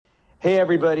Hey,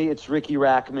 everybody, it's Ricky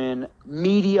Rackman,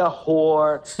 media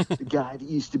whore, the guy that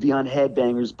used to be on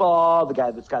Headbangers Ball, the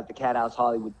guy that's got the Cat House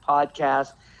Hollywood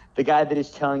podcast, the guy that is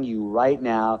telling you right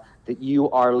now that you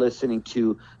are listening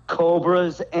to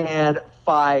Cobras and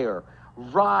Fire.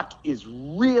 Rock is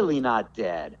really not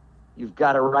dead. You've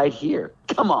got it right here.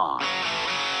 Come on.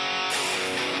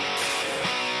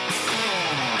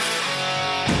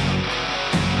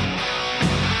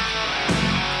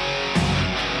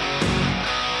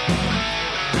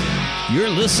 You're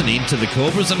listening to the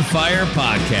Cobras and Fire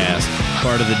podcast,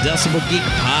 part of the Decibel Geek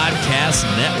Podcast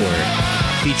Network,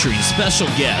 featuring special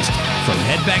guests from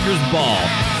Headbangers Ball,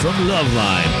 from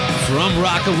Loveline, from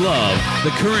Rock of Love,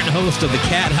 the current host of the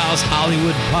Cat House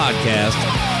Hollywood podcast,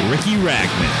 Ricky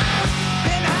Rackman.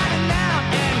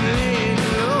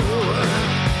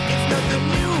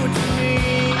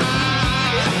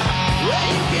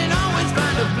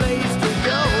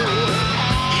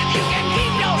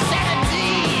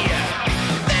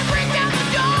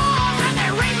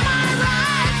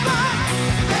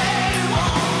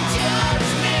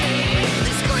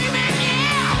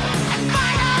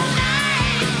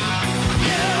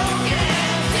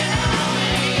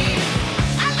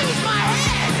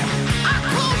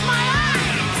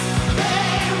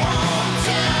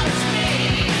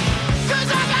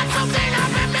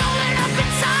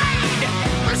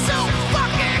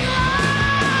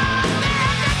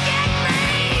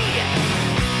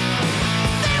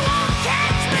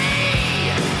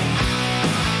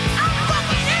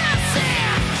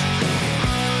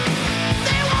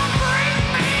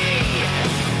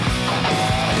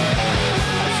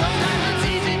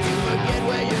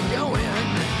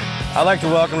 I'd like to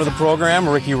welcome to the program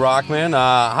Ricky Rackman.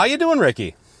 How you doing,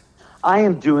 Ricky? I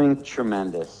am doing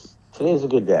tremendous. Today's a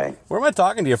good day. Where am I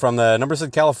talking to you from? The number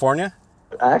said California?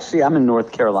 Actually, I'm in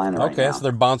North Carolina right now. Okay, so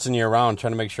they're bouncing you around,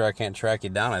 trying to make sure I can't track you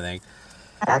down, I think.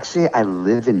 Actually, I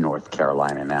live in North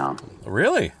Carolina now.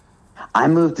 Really? I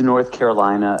moved to North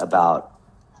Carolina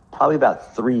probably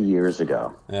about 3 years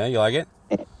ago. Yeah, you like it?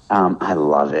 I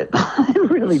love it. I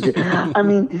really do. I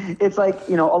mean, it's like,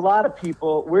 a lot of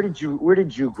people. Where did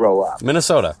you grow up?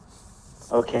 Minnesota.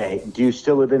 Okay. Do you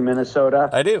still live in Minnesota?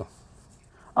 I do.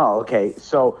 Oh, okay.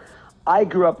 So I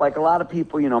grew up like a lot of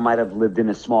people, might have lived in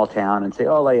a small town and say,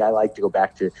 oh, I like to go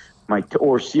back to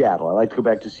or Seattle. I like to go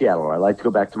back to Seattle. Or I like to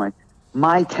go back to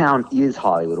my town is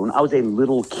Hollywood. When I was a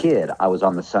little kid, I was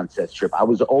on the Sunset Strip. I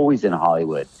was always in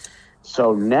Hollywood.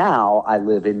 So now I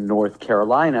live in North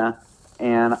Carolina.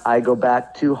 And I go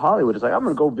back to Hollywood. It's like, I'm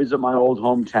going to go visit my old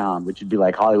hometown, which would be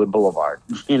like Hollywood Boulevard,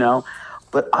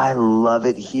 But I love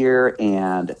it here,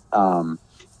 and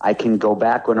I can go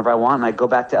back whenever I want. And I go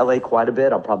back to L.A. quite a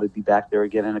bit. I'll probably be back there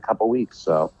again in a couple weeks.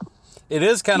 So it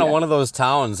is kind of one of those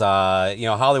towns,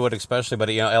 Hollywood especially, but,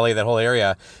 L.A., that whole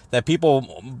area, that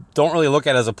people don't really look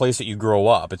at as a place that you grow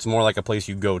up. It's more like a place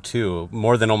you go to,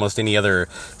 more than almost any other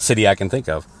city I can think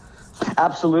of.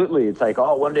 Absolutely. It's like,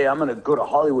 oh, one day I'm going to go to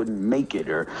Hollywood and make it,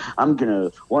 or I'm going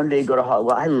to one day go to Hollywood.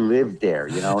 Well, I live there,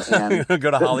 and go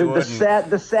to Hollywood.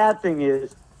 The sad thing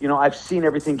is, I've seen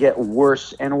everything get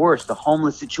worse and worse. The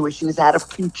homeless situation is out of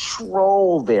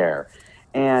control there,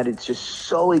 and it's just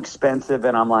so expensive.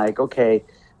 And I'm like, okay,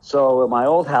 so at my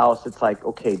old house, it's like,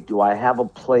 okay, do I have a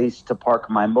place to park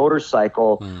my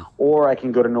motorcycle, or I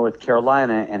can go to North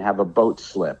Carolina and have a boat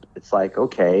slip? It's like,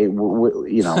 okay,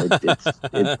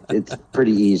 it's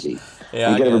pretty easy.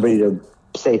 Yeah, you get everybody to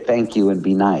say thank you and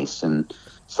be nice and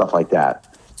stuff like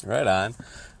that. Right on.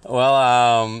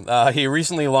 Well, he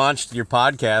recently launched your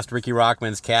podcast, Ricky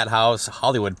Rackman's Cat House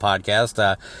Hollywood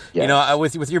podcast. Yes.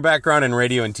 With your background in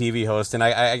radio and TV host, and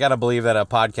I got to believe that a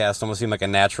podcast almost seemed like a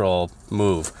natural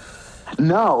move.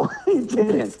 No, it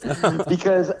didn't.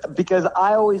 because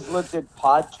I always looked at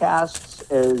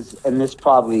podcasts as, and this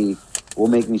probably will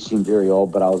make me seem very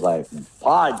old, but I was like,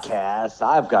 podcasts?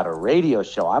 I've got a radio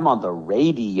show. I'm on the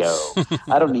radio.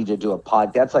 I don't need to do a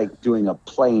podcast. That's like doing a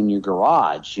play in your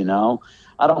garage,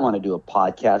 I don't want to do a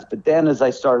podcast. But then as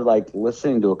I started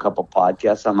listening to a couple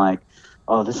podcasts, I'm like,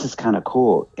 oh, this is kind of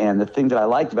cool. And the thing that I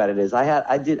liked about it is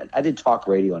I did talk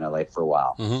radio in LA for a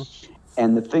while. Mm-hmm.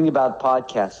 And the thing about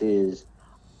podcasts is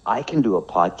I can do a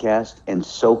podcast, and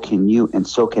so can you, and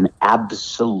so can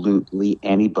absolutely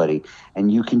anybody.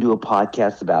 And you can do a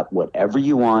podcast about whatever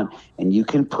you want, and you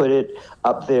can put it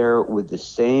up there with the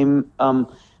same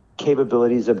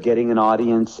capabilities of getting an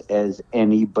audience as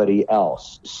anybody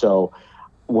else. So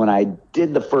when I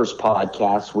did the first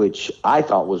podcast, which I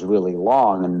thought was really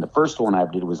long, and the first one I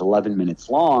did was 11 minutes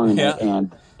long,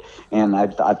 and I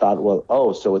thought,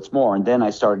 well, so it's more. And then I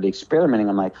started experimenting.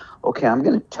 I'm like, okay, I'm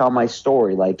going to tell my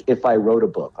story like if I wrote a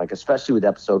book, like especially with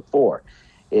episode 4.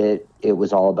 it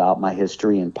was all about my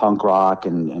history in punk rock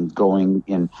and going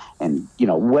and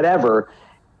whatever.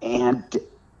 And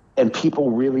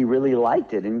people really, really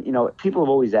liked it. And, people have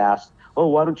always asked, oh,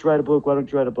 why don't you write a book? Why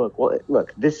don't you write a book? Well,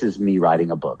 look, this is me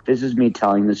writing a book. This is me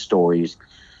telling the stories.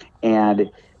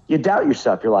 And you doubt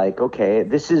yourself. You're like, okay,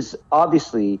 this is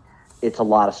obviously, it's a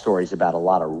lot of stories about a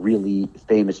lot of really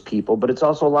famous people, but it's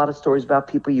also a lot of stories about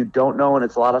people you don't know. And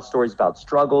it's a lot of stories about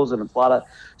struggles, and it's a lot of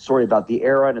story about the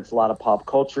era, and it's a lot of pop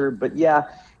culture. But yeah,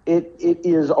 it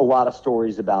is a lot of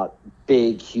stories about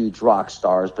big, huge rock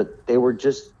stars, but they were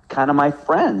just kind of my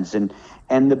friends. And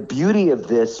the beauty of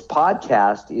this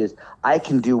podcast is I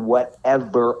can do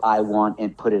whatever I want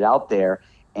and put it out there.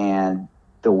 And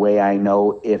the way I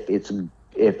know if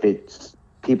it's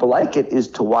people like it is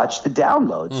to watch the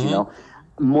downloads.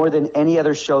 Mm-hmm. More than any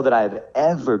other show that I've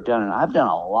ever done, and I've done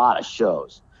a lot of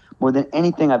shows, more than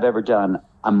anything I've ever done,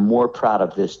 I'm more proud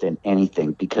of this than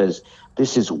anything, because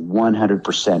this is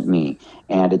 100% me.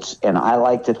 And I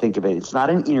like to think of it, it's not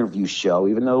an interview show,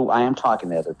 even though I am talking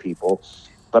to other people,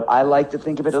 but I like to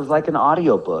think of it as like an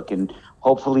audiobook, and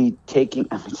hopefully it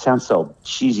sounds so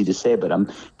cheesy to say, but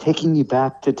I'm taking you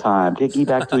back to time, taking you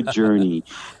back to a journey,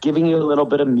 giving you a little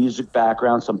bit of music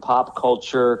background, some pop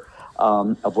culture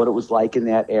of what it was like in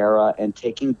that era, and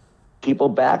taking people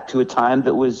back to a time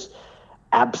that was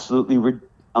absolutely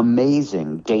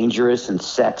amazing, dangerous and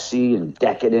sexy and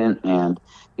decadent. And,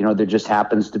 there just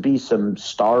happens to be some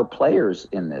star players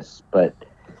in this, but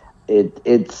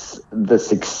it's the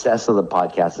success of the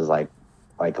podcast is like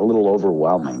a little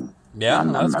overwhelming. Yeah,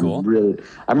 that's cool.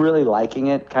 I'm really liking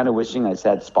it. Kind of wishing I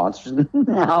had sponsors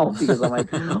now, because I'm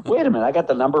like, wait a minute, I got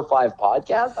the number 5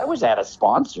 podcast. I wish I had a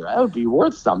sponsor. That would be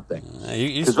worth something.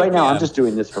 Because right now I'm just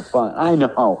doing this for fun. I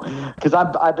know, because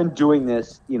I've been doing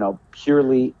this,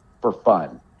 purely for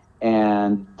fun.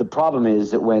 And the problem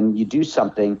is that when you do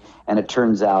something and it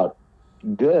turns out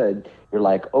good, you're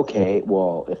like, okay,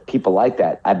 well, if people like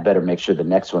that, I better make sure the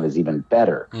next one is even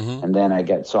better. Mm-hmm. And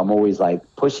then so I'm always like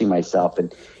pushing myself,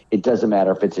 and it doesn't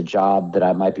matter if it's a job that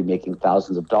I might be making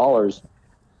thousands of dollars,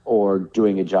 or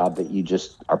doing a job that you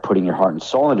just are putting your heart and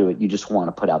soul into it. You just want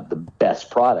to put out the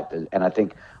best product. And I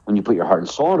think when you put your heart and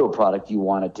soul into a product, you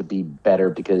want it to be better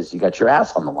because you got your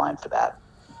ass on the line for that.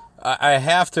 I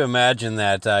have to imagine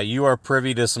that you are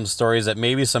privy to some stories that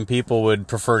maybe some people would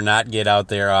prefer not get out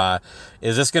there.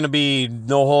 Is this going to be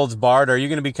no holds barred? Or are you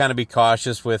going to be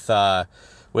cautious with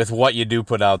what you do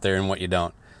put out there and what you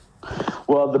don't?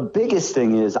 Well, the biggest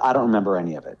thing is I don't remember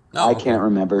any of it. I can't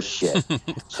remember shit.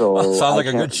 So well, sounds like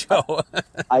a good show.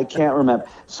 I can't remember.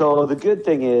 So the good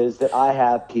thing is that I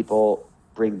have people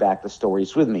bring back the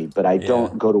stories with me, but I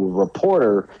don't go to a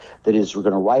reporter that is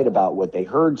going to write about what they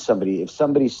heard somebody. If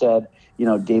somebody said,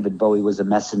 David Bowie was a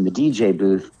mess in the DJ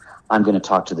booth, I'm going to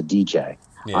talk to the DJ.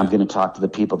 Yeah. I'm going to talk to the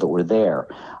people that were there.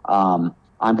 I'm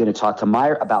going to talk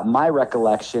about my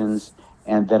recollections,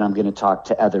 and then I'm going to talk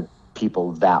to other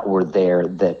people that were there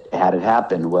that had it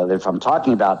happen. Whether if I'm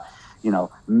talking about,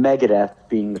 Megadeth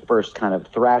being the first kind of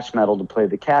thrash metal to play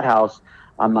the Cat House,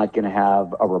 I'm not going to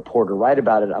have a reporter write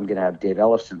about it. I'm going to have Dave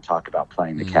Ellefson talk about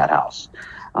playing the Cat House.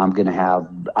 I'm going to have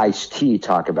Ice-T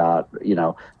talk about,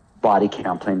 Body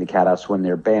Count playing the Cat House when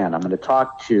they're banned. I'm going to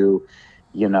talk to,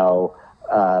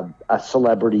 a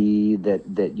celebrity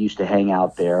that used to hang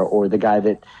out there, or the guy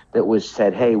that was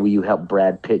said, hey, will you help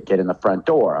Brad Pitt get in the front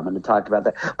door? I'm going to talk about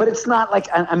that. But it's not like,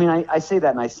 I say that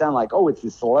and I sound like, oh, it's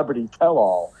a celebrity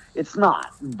tell-all. It's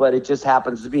not, but it just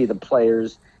happens to be the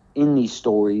players in these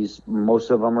stories. Most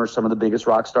of them are some of the biggest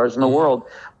rock stars in the world,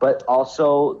 but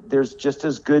also there's just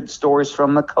as good stories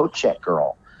from the coat check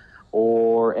girl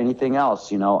or anything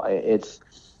else. It's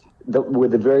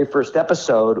with the very first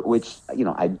episode, which,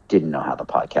 I didn't know how the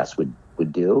podcast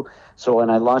would do. So when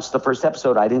I launched the first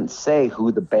episode, I didn't say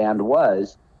who the band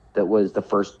was that was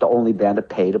the only band to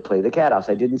pay to play the Cat House.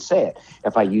 I didn't say it.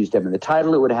 If I used them in the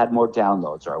title, it would have had more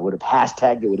downloads, or I would have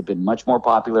hashtagged it, would have been much more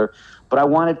popular. But I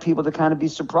wanted people to kind of be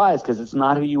surprised, because it's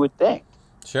not who you would think.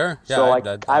 Sure. Yeah,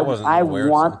 so I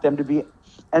want them to be,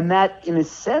 and that in a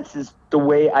sense is the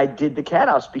way I did the Cat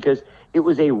House, because it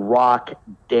was a rock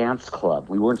dance club.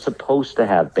 We weren't supposed to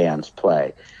have bands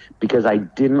play, because I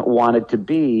didn't want it to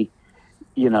be,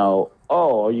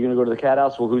 oh, are you going to go to the Cat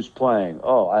House? Well, who's playing?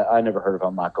 Oh, I never heard of him.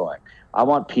 I'm not going. I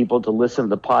want people to listen to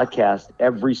the podcast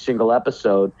every single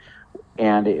episode,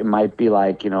 and it might be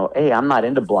like, hey, I'm not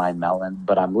into Blind Melon,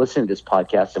 but I'm listening to this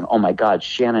podcast, and oh my God,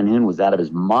 Shannon Hoon was out of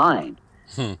his mind.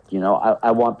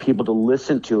 I want people to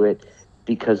listen to it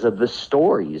because of the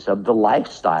stories, of the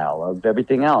lifestyle, of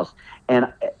everything else.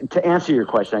 And to answer your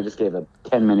question, I just gave a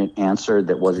 10-minute answer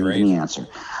that wasn't even the answer.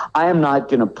 I am not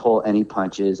going to pull any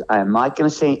punches. I am not going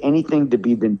to say anything to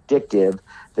be vindictive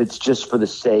that's just for the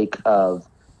sake of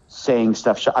saying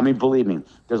stuff. I mean, believe me,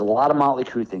 there's a lot of Motley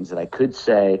Crue things that I could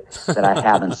say that I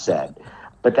haven't said.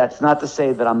 But that's not to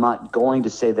say that I'm not going to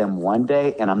say them one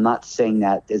day, and I'm not saying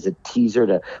that as a teaser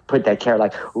to put that carrot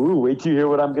like, ooh, wait till you hear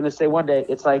what I'm going to say one day.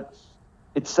 It's like,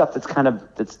 it's stuff that's kind of,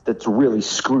 that's really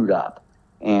screwed up.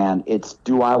 And it's,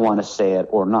 do I want to say it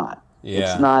or not? Yeah.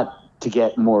 It's not to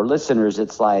get more listeners.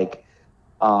 It's like,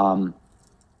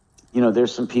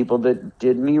 there's some people that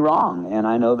did me wrong, and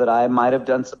I know that I might have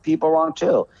done some people wrong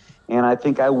too. And I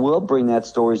think I will bring that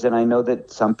stories, and I know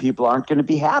that some people aren't going to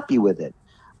be happy with it.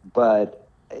 But,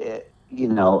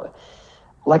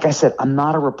 like I said, I'm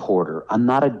not a reporter. I'm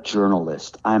not a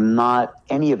journalist. I'm not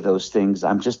any of those things.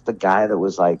 I'm just the guy that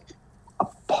was like a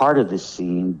part of this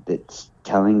scene that's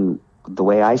telling the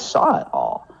way I saw it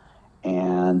all.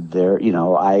 And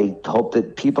I hope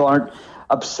that people aren't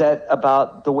upset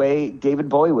about the way David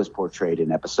Bowie was portrayed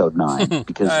in episode 9,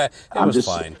 because I'm just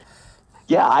fine.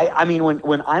 Yeah. I mean,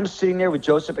 when I'm sitting there with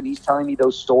Joseph and he's telling me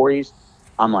those stories,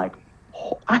 I'm like,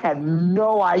 I had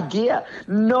no idea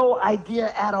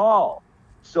at all.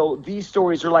 So these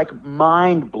stories are like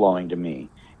mind blowing to me.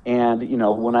 And,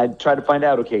 when I try to find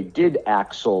out, okay, did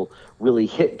Axl really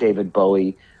hit David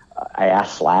Bowie? I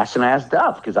asked Slash and I asked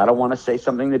Duff, because I don't want to say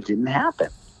something that didn't happen.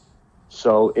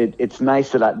 So it's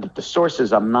nice that the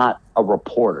sources, I'm not a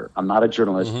reporter. I'm not a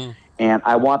journalist. Mm-hmm. And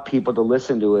I want people to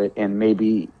listen to it and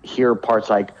maybe hear parts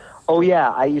like, oh, yeah,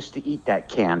 I used to eat that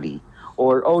candy.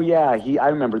 Or, oh, yeah, I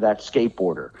remember that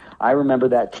skateboarder. I remember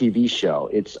that TV show.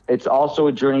 It's also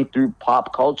a journey through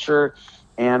pop culture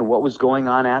and what was going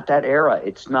on at that era.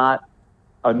 It's not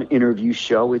an interview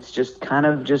show. It's just kind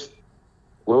of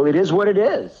well, it is what it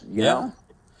is, you know?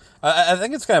 I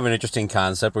think it's kind of an interesting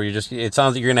concept where it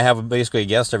sounds like you're going to have basically a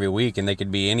guest every week, and they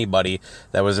could be anybody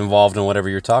that was involved in whatever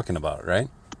you're talking about, right?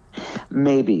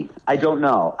 Maybe. I don't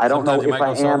know. I don't know if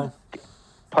I am.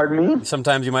 Pardon me?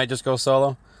 Sometimes you might just go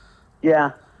solo?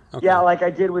 Yeah. Okay. Yeah, like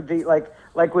I did with the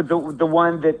with the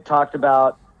one that talked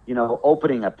about,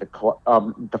 opening up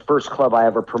the first club I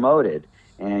ever promoted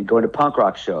and going to punk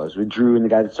rock shows with Drew and the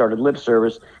guy that started Lip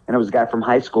Service, and it was a guy from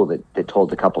high school that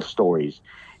told a couple stories.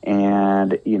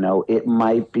 And, it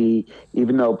might be,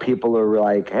 even though people are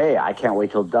like, hey, I can't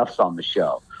wait till Duff's on the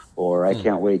show, or I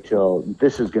can't wait till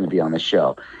this is going to be on the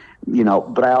show,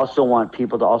 but I also want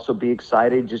people to also be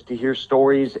excited just to hear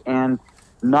stories and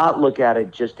not look at it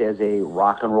just as a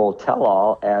rock and roll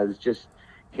tell-all, as just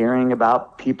hearing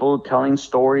about people telling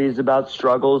stories about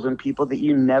struggles and people that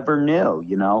you never knew,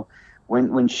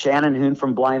 When Shannon Hoon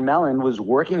from Blind Melon was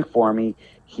working for me,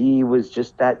 he was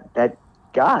just that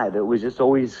guy that was just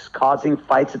always causing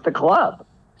fights at the club,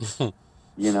 and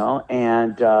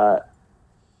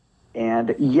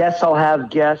yes, I'll have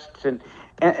guests. And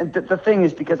the thing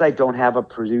is, because I don't have a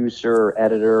producer or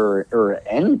editor or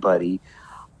anybody,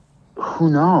 who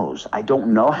knows? I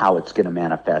don't know how it's going to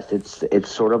manifest.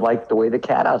 It's sort of like the way the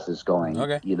Cat House is going.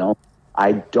 Okay.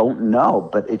 I don't know,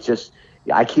 but it's just,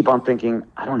 I keep on thinking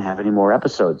I don't have any more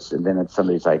episodes, and then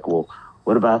somebody's like, well,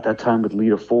 what about that time with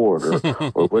Lita Ford,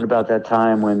 or what about that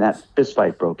time when that fist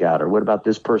fight broke out, or what about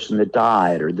this person that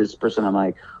died, or this person? I'm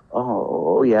like,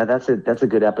 oh yeah, that's a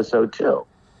good episode too.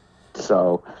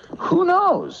 So who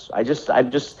knows? I just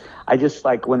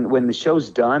like when the show's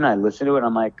done, I listen to it and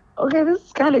I'm like, okay, this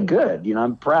is kind of good.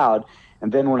 I'm proud.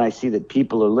 And then when I see that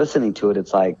people are listening to it,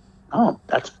 it's like, oh,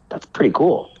 that's pretty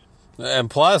cool. And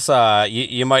plus,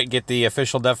 you might get the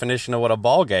official definition of what a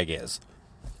ball gag is.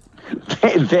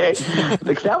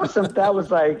 That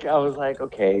was like, I was like,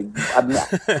 okay,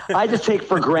 I just take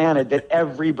for granted that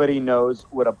everybody knows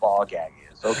what a ball gag is.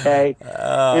 Okay,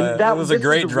 and that was a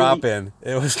great drop-in.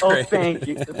 It was great.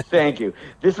 Oh, thank you.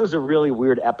 This was a really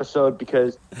weird episode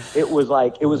because it was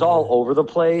all over the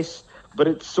place, but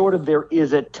it's sort of, there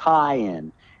is a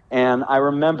tie-in. And I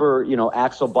remember,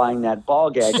 Axl buying that ball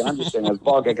gag, and I'm just saying, a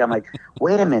ball gag. I'm like,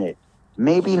 wait a minute,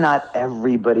 maybe not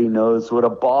everybody knows what a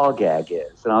ball gag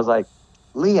is. And I was like,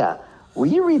 Leah, will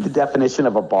you read the definition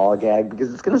of a ball gag?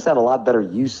 Because it's going to sound a lot better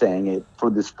you saying it for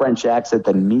this French accent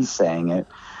than me saying it.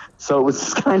 So it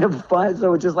was kind of fun. So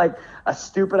it was just like a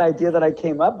stupid idea that I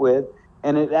came up with.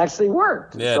 and it actually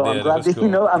worked. Yeah, so it did. I'm glad It was that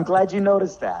cool. I'm glad you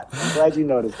noticed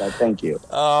that. Thank you.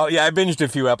 Yeah, I binged a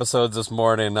few episodes this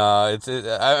morning.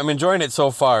 I'm enjoying it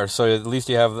so far. So at least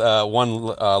you have one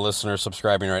listener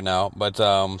subscribing right now. But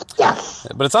Yes.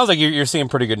 but it sounds like you're seeing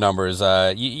pretty good numbers.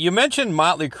 You mentioned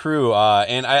Motley Crue,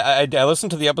 and I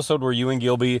listened to the episode where you and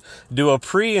Gilby do a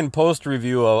pre and post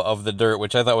review of The Dirt,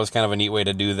 which I thought was kind of a neat way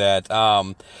to do that.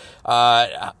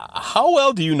 How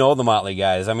well do you know the Motley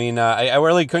guys? I mean, I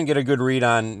really couldn't get a good read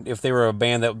on if they were a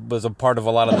band that was a part of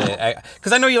a lot of the...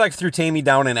 Because I know you like threw Tammy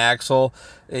Down and Axl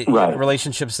Right.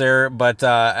 relationships there, but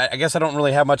I guess I don't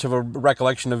really have much of a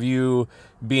recollection of you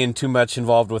being too much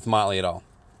involved with Motley at all.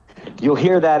 You'll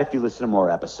hear that if you listen to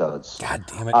more episodes. God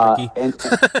damn it,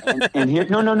 Ricky. And here,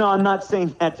 no, I'm not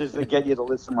saying that just to get you to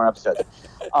listen to more episodes.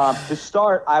 To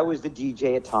start, I was the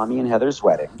DJ at Tommy and Heather's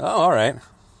wedding. Oh, all right.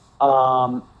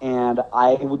 And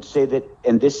I would say that,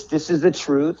 and this is the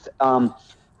truth.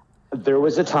 There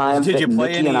was a time. Did that you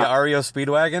play Nikki any and REO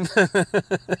Speedwagon?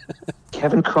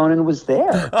 Kevin Cronin was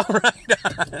there. All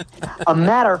right. A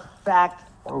matter of fact,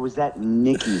 or was that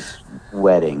Nikki's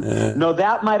wedding? No,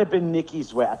 that might have been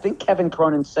Nikki's wedding. I think Kevin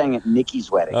Cronin sang at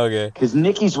Nikki's wedding. Okay. Because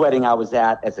Nikki's wedding I was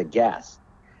at as a guest.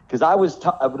 Because I was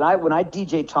when I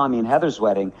DJ'd Tommy and Heather's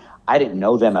wedding, I didn't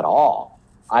know them at all.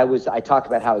 I talked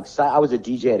about how excited I was a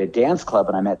DJ at a dance club,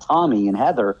 and I met Tommy and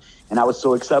Heather, and I was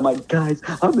so excited. I'm like, guys,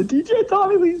 I'm the DJ at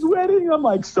Tommy Lee's wedding. I'm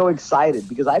like so excited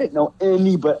because I didn't know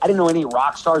any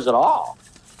rock stars at all.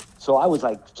 So I was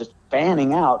like just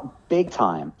fanning out big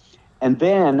time. And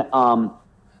then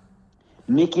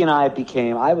Nikki and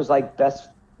I was like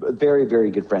very,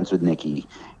 very good friends with Nikki,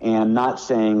 and not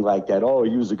saying like that, oh,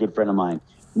 he was a good friend of mine.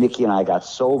 Nikki and I got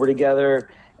sober together.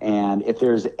 And if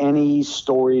there's any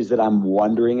stories that I'm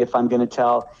wondering if I'm going to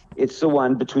tell, it's the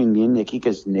one between me and Nikki,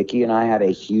 because Nikki and I had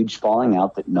a huge falling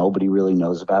out that nobody really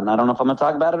knows about. And I don't know if I'm going to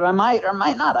talk about it. I might or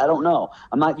might not. I don't know.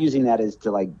 I'm not using that as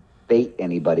to like bait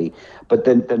anybody. But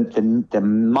the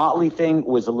Motley thing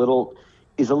is a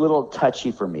little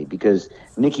touchy for me because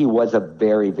Nikki was a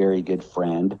very, very good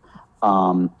friend.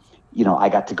 I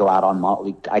got to go out on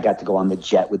Motley. I got to go on the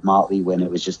jet with Motley when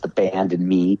it was just the band and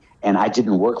me. And I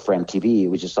didn't work for MTV. It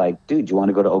was just like, dude, you want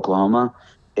to go to Oklahoma?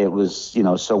 It was,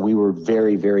 so we were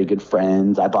very, very good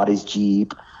friends. I bought his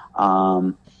Jeep.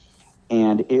 And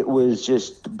it was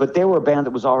just, but they were a band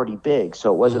that was already big.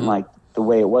 So it wasn't like the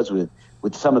way it was with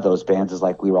some of those bands is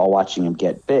like we were all watching them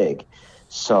get big.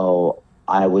 So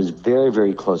I was very,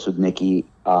 very close with Nikki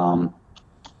for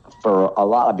a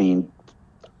lot. I mean,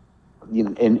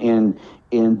 in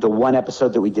the one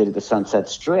episode that we did at the Sunset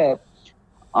Strip,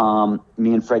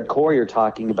 me and Fred Corey are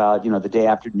talking about, the day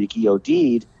after Nikki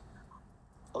OD'd,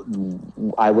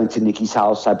 I went to Nikki's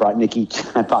house. I bought Nikki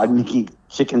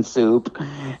chicken soup,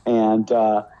 and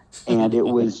it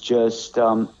was just,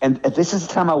 and this is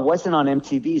the time I wasn't on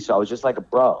MTV, so I was just like a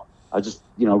bro. I was just,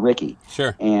 Ricky.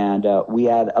 Sure. And we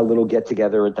had a little get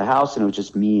together at the house, and it was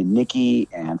just me and Nikki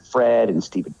and Fred and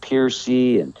Stephen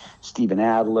Piercy and Steven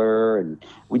Adler, and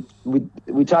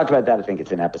we talked about that. I think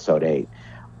it's in episode 8.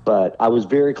 But I was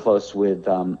very close with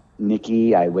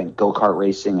Nikki. I went go-kart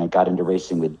racing. I got into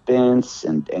racing with Vince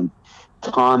and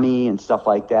Tommy and stuff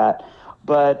like that,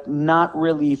 but not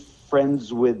really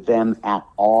friends with them at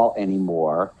all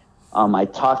anymore. I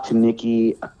talked to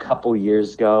Nikki a couple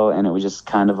years ago, and it was just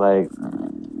kind of like,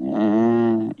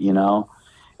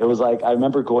 It was like, I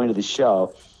remember going to the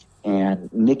show,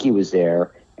 and Nikki was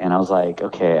there, and I was like,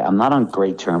 okay, I'm not on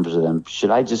great terms with him.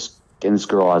 Should I just... And this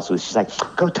girl she's like,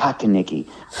 go talk to Nikki.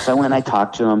 So I went and I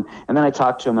talked to him, and then I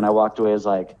talked to him, and I walked away. I was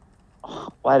like,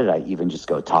 why did I even just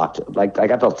go talk to him? Like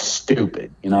I felt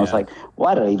stupid. I was like,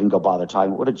 why did I even go bother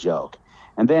talking? What a joke.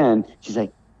 And then she's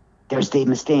like, there's Dave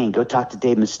Mustaine. Go talk to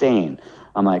Dave Mustaine.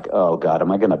 I'm like, oh, God,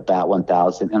 am I going to bat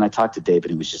 1,000? And I talked to Dave,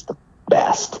 and he was just the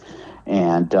best.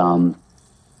 And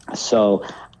so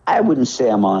I wouldn't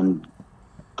say I'm on –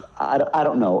 I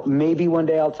don't know. Maybe one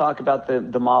day I'll talk about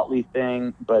the Motley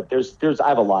thing, but I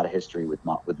have a lot of history with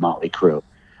Motley Crue.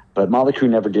 But Motley Crue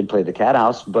never did play the Cat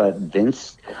House, but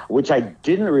Vince, which I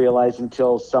didn't realize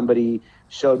until somebody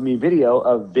showed me video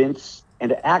of Vince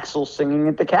and Axl singing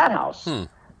at the Cat House. So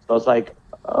I was like,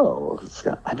 oh,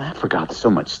 I forgot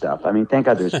so much stuff. I mean, thank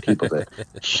God there's people that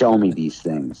show me these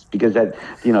things, because that,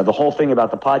 the whole thing about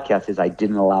the podcast is I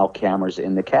didn't allow cameras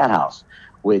in the Cat House,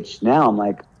 which now I'm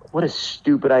like, what a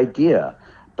stupid idea.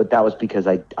 But that was because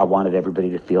I wanted everybody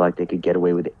to feel like they could get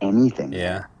away with anything.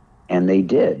 Yeah. And they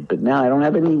did. But now I don't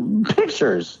have any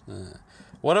pictures.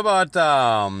 What about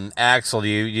Axl? Do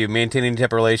you maintain any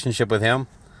type of relationship with him?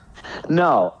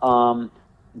 No.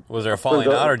 Was there a falling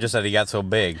out, or just that he got so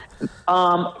big?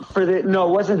 No, it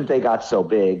wasn't that they got so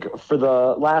big. For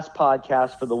the last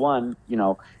podcast, for the one,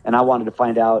 and I wanted to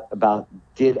find out about,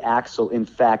 did Axl in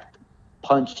fact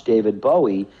punch David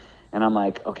Bowie? And I'm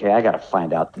like, okay, I got to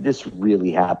find out, did this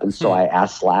really happen? So I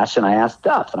asked Slash and I asked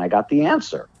Duff, and I got the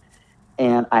answer.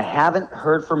 And I haven't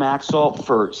heard from Axl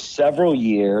for several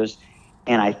years,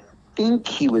 and I think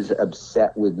he was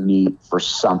upset with me for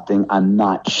something. I'm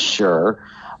not sure,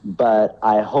 but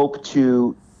I hope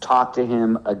to talk to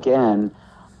him again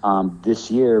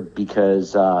this year,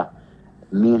 because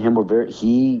me and him were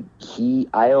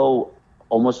I owe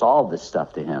almost all of this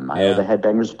stuff to him. I owe the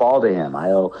Headbangers Ball to him.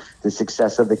 I owe the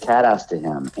success of the Cat House to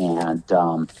him. And,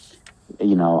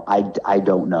 I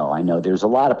don't know. I know there's a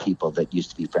lot of people that used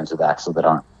to be friends with Axl that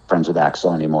aren't friends with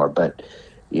Axl anymore, but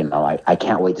I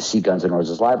can't wait to see Guns N'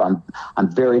 Roses live. I'm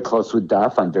very close with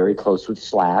Duff. I'm very close with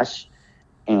Slash.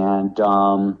 And,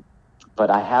 but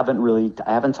I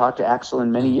haven't talked to Axl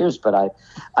in many years, but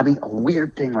I mean, a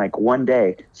weird thing, like one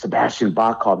day, Sebastian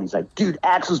Bach called me. He's like, dude,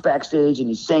 Axl's backstage and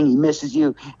he's saying he misses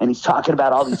you. And he's talking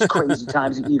about all these crazy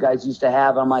times that you guys used to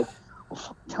have. I'm like,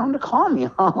 well, tell him to call me.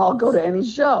 I'll go to any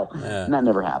show. Yeah. And that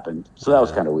never happened. So that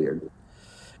was kind of weird.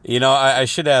 I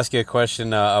should ask you a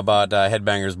question about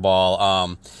Headbangers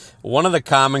Ball. One of the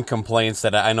common complaints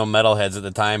that I know metalheads at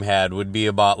the time had would be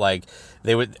about, like,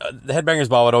 the Headbangers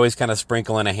Ball would always kind of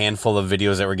sprinkle in a handful of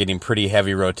videos that were getting pretty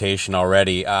heavy rotation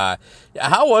already. How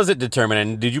was it determined,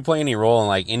 and did you play any role in,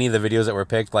 like, any of the videos that were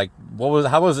picked? Like,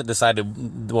 how was it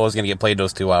decided what was going to get played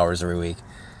those 2 hours every week?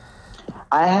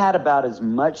 I had about as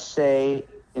much say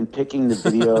in picking the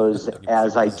videos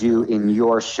as I do in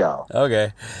your show.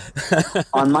 Okay.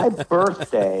 On my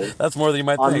birthday. That's more than you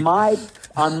might think.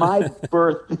 On my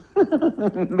birthday,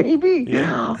 maybe.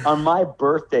 Yeah. On my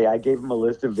birthday, I gave them a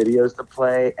list of videos to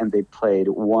play, and they played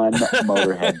one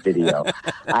Motorhead video.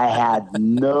 I had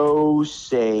no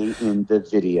say in the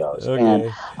videos. Okay.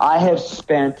 And I have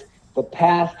spent the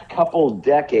past couple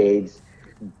decades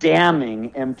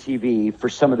damning MTV for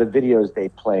some of the videos they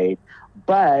played.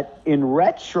 But in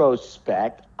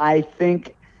retrospect, I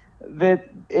think that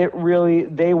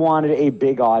they wanted a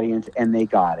big audience, and they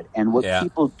got it. And what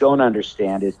people don't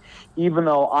understand is, even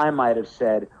though I might have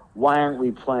said, why aren't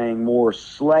we playing more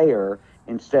Slayer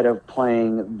instead of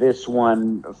playing this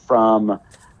one from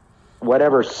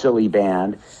whatever silly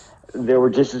band, there were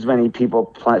just as many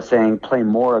people saying, play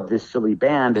more of this silly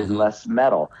band and less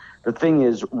metal. The thing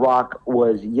is, rock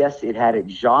was, yes, it had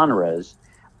its genres,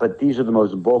 but these are the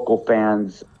most vocal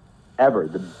fans ever.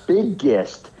 The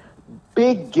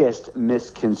biggest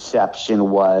misconception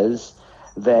was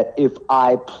that if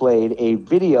I played a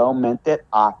video meant that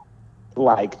I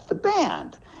liked the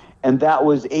band. And that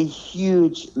was a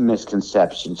huge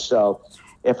misconception. So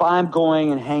if I'm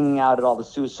going and hanging out at all the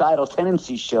Suicidal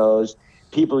Tendency shows,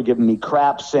 people are giving me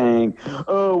crap saying,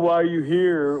 oh, why are you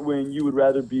here when you would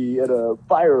rather be at a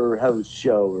Firehouse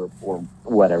show or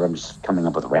whatever. I'm just coming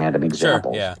up with random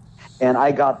examples. Sure, yeah. And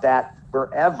I got that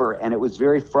forever, and it was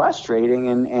very frustrating,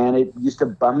 and it used to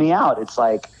bum me out. It's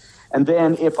like, and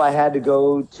then if I had to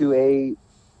go to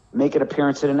make an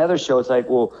appearance at another show, it's like,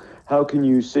 well, how can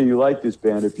you say you like this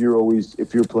band if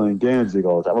you're playing Danzig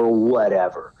all the time, or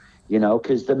whatever,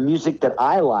 because the music that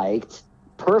I liked,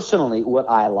 personally, what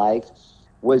I liked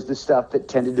was the stuff that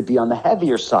tended to be on the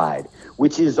heavier side,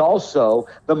 which is also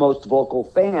the most vocal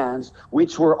fans,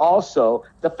 which were also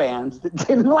the fans that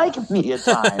didn't like me at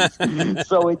times.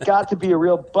 So it got to be a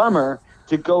real bummer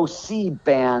to go see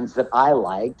bands that I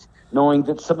liked, knowing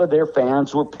that some of their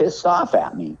fans were pissed off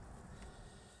at me.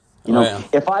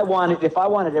 If I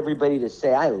wanted everybody to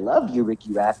say, I love you, Ricky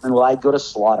Rackman, well, I'd go to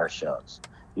Slaughter shows.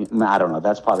 I don't know.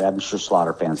 I'm sure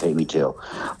Slaughter fans hate me too.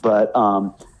 But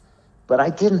I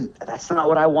didn't. That's not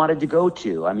what I wanted to go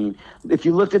to. I mean, if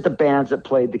you looked at the bands that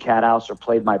played the Cat House or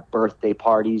played my birthday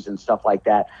parties and stuff like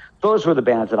that, those were the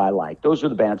bands that I liked. Those were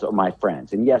the bands that were my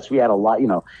friends. And yes, we had a lot,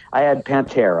 I had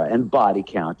Pantera and Body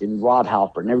Count and Rob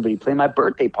Halford and everybody playing my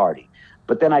birthday party.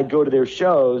 But then I'd go to their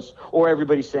shows, or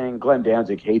everybody saying, Glenn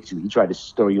Danzig hates you. He tried to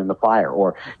throw you in the fire.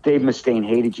 Or Dave Mustaine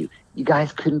hated you. You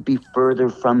guys couldn't be further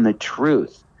from the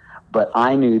truth. But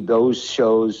I knew those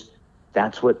shows,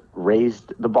 that's what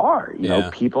raised the bar.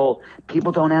 People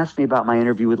don't ask me about my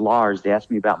interview with Lars. They ask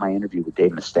me about my interview with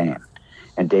Dave Mustaine.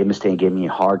 And Dave Mustaine gave me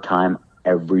a hard time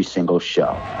every single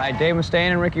show. Hi, Dave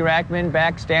Mustaine and Ricky Rackman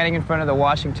back standing in front of the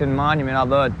Washington Monument,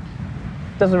 although it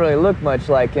doesn't really look much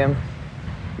like him.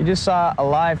 You just saw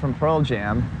Alive from Pearl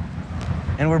Jam.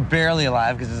 And we're barely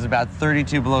alive because it's about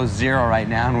 32 below zero right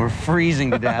now, and we're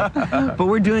freezing to death. But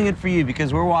we're doing it for you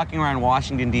because we're walking around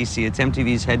Washington, D.C. It's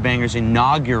MTV's Headbangers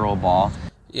inaugural ball.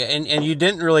 Yeah, and you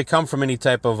didn't really come from any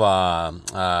type of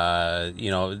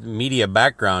media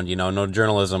background, no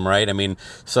journalism, right? I mean,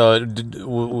 so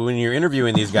when you're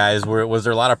interviewing these guys, was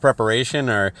there a lot of preparation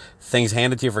or things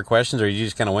handed to you for questions, or you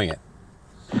just kind of wing it?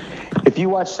 If you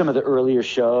watch some of the earlier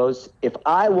shows, if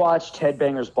I watched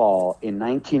Headbangers Ball in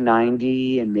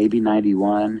 1990 and maybe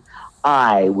 91,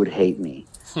 I would hate me.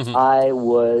 I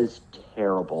was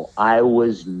terrible. I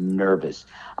was nervous.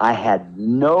 I had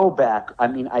no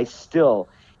I still,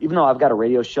 even though I've got a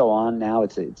radio show on now,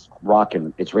 it's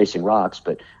Racing Rocks,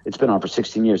 but it's been on for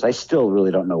 16 years. I still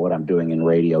really don't know what I'm doing in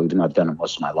radio, even though I've done it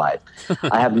most of my life.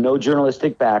 I have no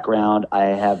journalistic background.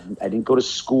 I didn't go to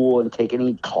school and take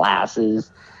any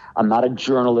classes. I'm not a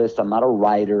journalist. I'm not a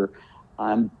writer.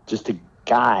 I'm just a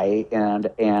guy, and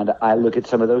I look at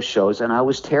some of those shows, and I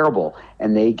was terrible.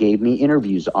 And they gave me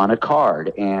interviews on a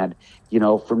card. And,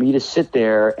 for me to sit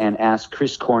there and ask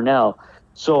Chris Cornell,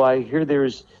 so I hear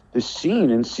there's this scene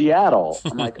in Seattle.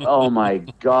 I'm like, oh, my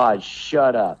God,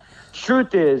 shut up.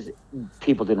 Truth is,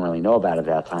 people didn't really know about it at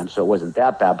that time, so it wasn't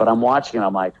that bad. But I'm watching it.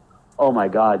 I'm like, oh, my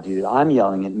God, dude, I'm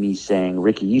yelling at me saying,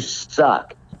 Ricky, you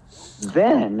suck.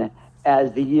 Then,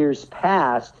 as the years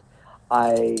passed,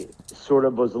 I sort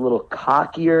of was a little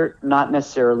cockier, not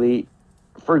necessarily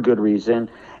for good reason,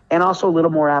 and also a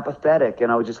little more apathetic.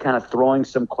 And I was just kind of throwing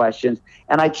some questions,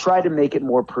 and I tried to make it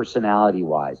more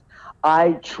personality-wise.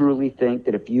 I truly think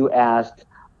that if you asked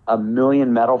 1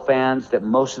 million metal fans, that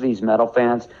most of these metal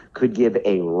fans could give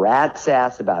a rat's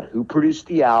ass about who produced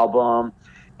the album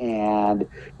and,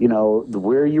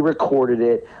 where you recorded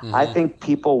it. Mm-hmm. I think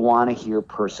people want to hear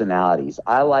personalities.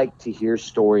 I like to hear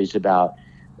stories about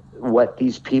what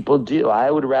these people do. I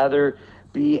would rather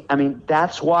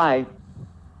that's why,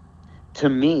 to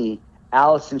me,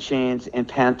 Alice in Chains and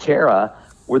Pantera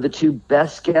were the two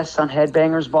best guests on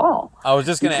Headbangers Ball. I was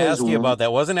just going to ask you about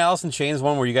that. Wasn't Alice in Chains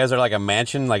one where you guys are like a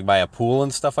mansion, like by a pool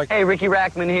and stuff like that? Hey, Ricky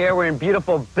Rackman here. We're in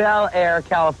beautiful Bel Air,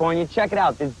 California. Check it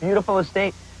out. This beautiful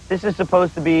estate. This is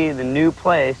supposed to be the new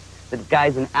place that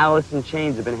guys in Alice in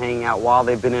Chains have been hanging out while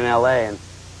they've been in L.A. And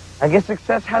I guess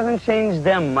success hasn't changed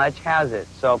them much, has it?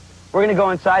 So we're going to go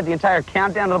inside. The entire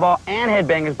Countdown to the Ball and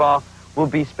Headbangers Ball will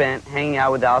be spent hanging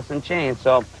out with Alice in Chains.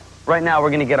 So right now we're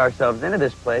going to get ourselves into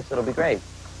this place. It'll be great.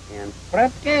 And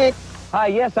hi,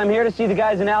 yes, I'm here to see the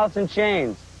guys in Alice in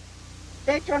Chains.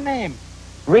 State your name.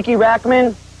 Ricky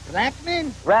Rackman. Rackman?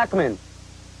 Rackman.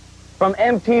 From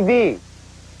MTV.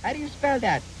 How do you spell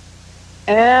that?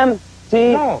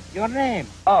 No, your name.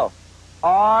 Oh,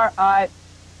 R-I...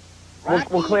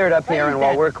 We'll clear it up here, and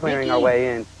while we're clearing our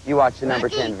way in, you watch the number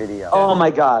 10 video. Oh,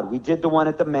 my God. We did the one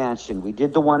at the mansion. We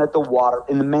did the one at the water.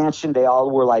 In the mansion, they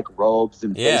all wore, like, robes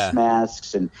and face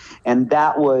masks, and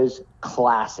that was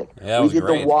classic. Yeah, we did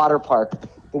great. the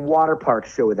water park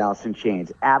show with Alice in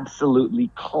Chains. Absolutely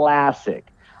classic.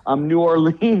 New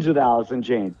Orleans with Alice in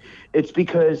Chains. It's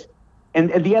because,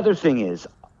 and the other thing is,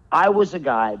 I was a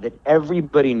guy that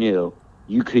everybody knew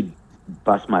you could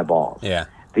bust my balls. Yeah.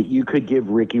 That you could give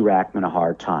Ricky Rackman a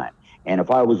hard time. And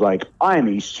if I was like, I'm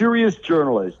a serious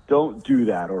journalist, don't do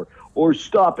that, or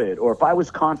stop it. Or if I was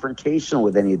confrontational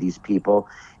with any of these people,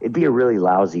 it'd be a really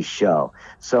lousy show.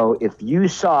 So if you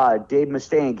saw Dave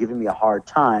Mustaine giving me a hard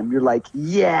time, you're like,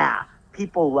 yeah,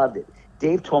 people loved it.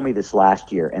 Dave told me this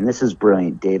last year, and this is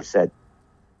brilliant. Dave said,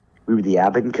 we were the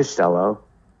Abbott and Costello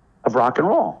of rock and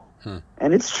roll.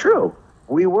 And it's true.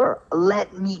 We were.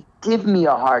 Give me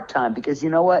a hard time, because you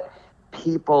know what?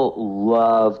 People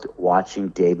loved watching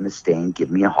Dave Mustaine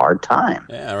give me a hard time.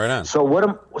 Yeah, right on. So what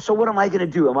am I going to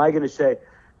do? Am I going to say,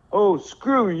 "Oh,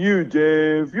 screw you,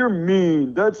 Dave. You're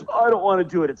mean. I don't want to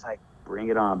do it." It's like, bring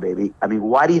it on, baby. I mean,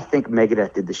 why do you think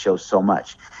Megadeth did the show so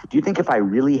much? Do you think if I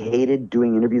really hated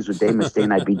doing interviews with Dave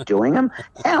Mustaine, I'd be doing them?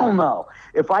 Hell no.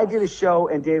 If I did a show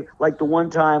and Dave, like the one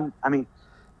time, do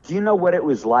you know what it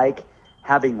was like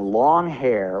having long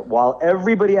hair while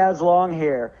everybody has long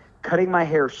hair, cutting my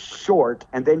hair short,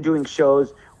 and then doing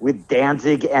shows with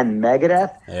Danzig and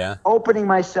Megadeth, opening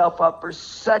myself up for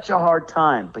such a hard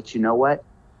time. But you know what?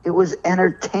 It was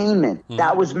entertainment.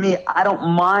 That was me. I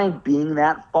don't mind being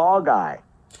that fall guy.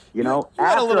 You know,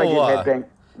 after I did Headbang.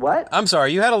 What? I'm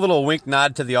sorry. You had a little wink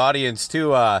nod to the audience, too,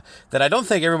 that I don't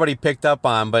think everybody picked up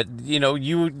on. But,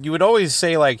 you would always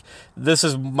say, like, this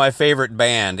is my favorite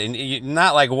band. And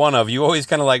not like one of. You always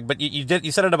kind of like, but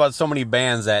you said it about so many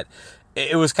bands that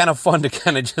it was kind of fun to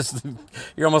kind of just,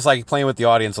 you're almost like playing with the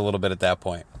audience a little bit at that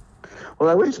point. Well,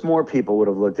 I wish more people would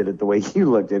have looked at it the way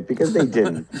you looked at it, because they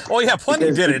didn't. Oh, yeah,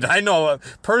 plenty did it. I know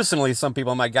personally some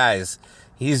people, I'm like, guys,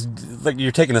 he's like,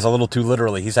 you're taking this a little too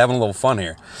literally. He's having a little fun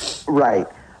here. Right.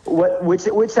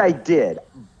 Which I did.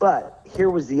 But here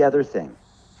was the other thing.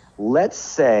 let's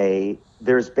say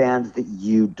there's bands that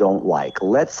you don't like.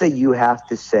 Let's say you have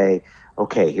to say,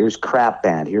 okay, here's Crap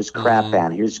Band, here's Crap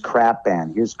Band, here's Crap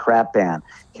Band, here's Crap Band.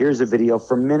 Here's a video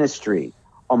from Ministry.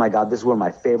 Oh my God, this is one of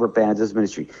my favorite bands, this is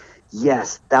Ministry.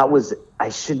 Yes, I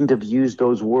shouldn't have used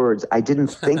those words. I didn't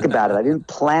think about it. I didn't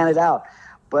plan it out.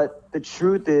 But the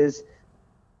truth is,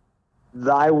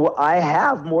 I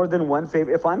have more than one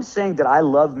favorite. If I'm saying that I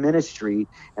love Ministry,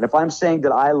 and if I'm saying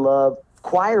that I love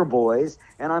Choir Boys,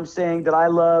 and I'm saying that I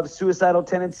love Suicidal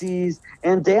Tendencies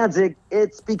and Danzig,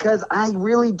 it's because I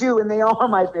really do, and they are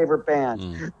my favorite bands.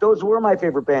 Those were my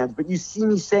favorite bands, but you see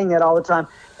me saying that all the time,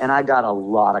 and I got a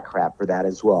lot of crap for that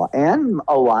as well, and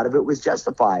a lot of it was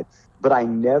justified, but I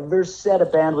never said a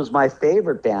band was my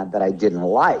favorite band that I didn't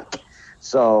like.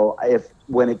 So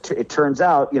when it turns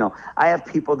out, I have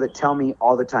people that tell me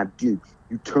all the time, dude,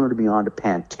 you turned me on to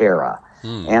Pantera,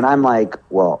 and I'm like,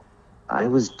 well, I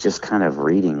was just kind of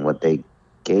reading what they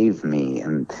gave me,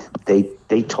 and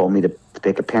they told me to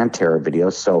pick a Pantera video.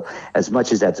 So as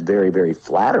much as that's very, very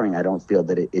flattering, I don't feel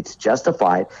that it's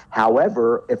justified.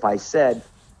 However, if I said,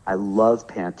 I love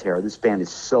Pantera, this band is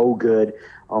so good,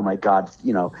 oh my God,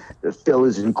 Phil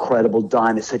is incredible,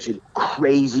 Don is such a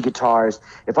crazy guitarist.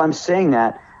 If I'm saying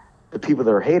that, the people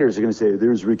that are haters are going to say,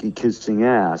 there's Ricky kissing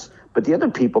ass. But the other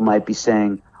people might be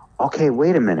saying, okay,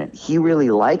 wait a minute. He really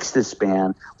likes this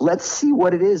band. Let's see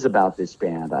what it is about this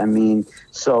band. I mean,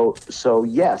 so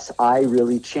yes, I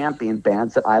really championed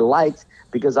bands that I liked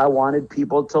because I wanted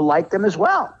people to like them as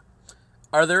well.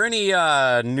 Are there any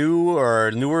new or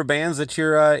newer bands that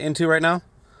you're into right now?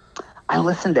 I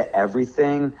listen to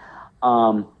everything.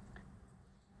 I'm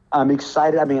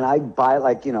excited. I mean, I buy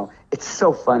it's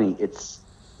so funny. It's,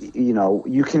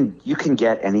 you can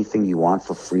get anything you want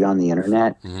for free on the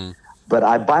internet. Mm-hmm. But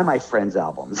I buy my friends'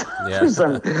 albums.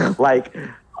 Yeah.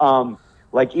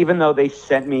 Like even though they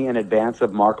sent me in advance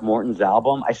of Mark Morton's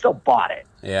album, I still bought it.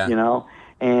 Yeah.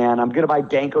 And I'm gonna buy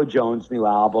Danko Jones' new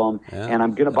album, and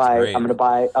I'm gonna buy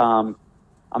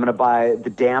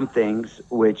The Damn Things,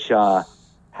 which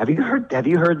have you heard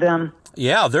them?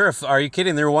 Yeah, are you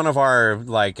kidding? They're one of our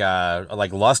like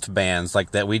Lust bands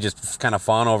like that we just kind of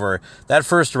fawn over. That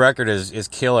first record is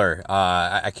killer.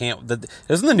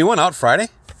 Isn't the new one out Friday?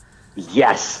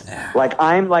 Yes. Like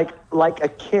I'm like a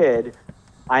kid,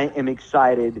 I am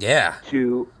excited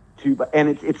to and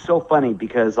it's so funny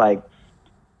because like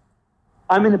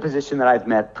I'm in a position that I've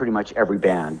met pretty much every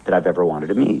band that I've ever wanted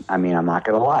to meet. I mean, I'm not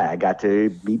going to lie. I got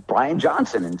to meet Brian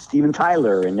Johnson and Steven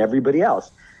Tyler and everybody else.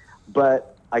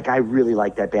 But like I really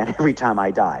like that band Every Time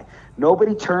I Die.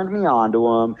 Nobody turned me on to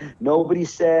them. Nobody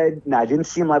said, I didn't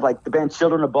see them live, like the band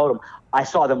Children of Bodom. I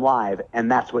saw them live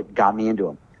and that's what got me into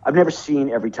them. I've never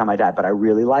seen Every Time I Die, but I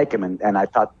really like him. And I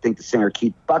think the singer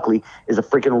Keith Buckley is a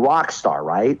freaking rock star,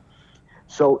 right?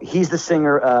 So he's the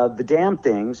singer of The Damn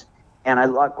Things. And I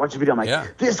watch the video. I'm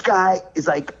like, This guy is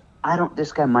like,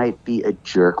 this guy might be a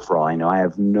jerk for all I know. I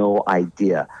have no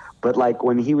idea. But like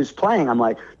when he was playing, I'm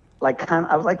I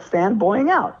was like fanboying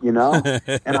out,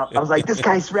 And I was like, this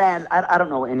guy's rad. I don't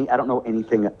know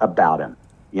anything about him,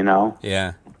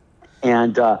 Yeah.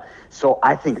 And so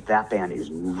I think that band is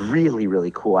really,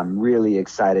 really cool. I'm really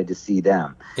excited to see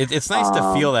them. It's nice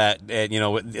to feel that,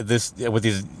 with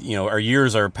these, our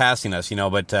years are passing us,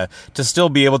 but to still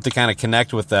be able to kind of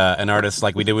connect with an artist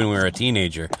like we did when we were a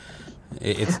teenager.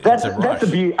 That's a rush. That's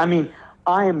the beauty. I mean,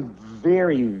 I am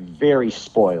very, very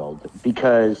spoiled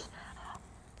because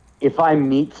if I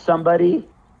meet somebody,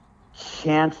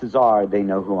 chances are they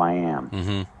know who I am.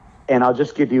 Mm-hmm. And I'll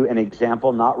just give you an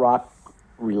example, not rock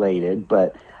related,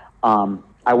 but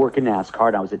I work in NASCAR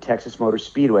and I was at Texas Motor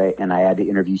Speedway and I had to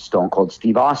interview Stone Cold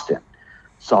Steve Austin.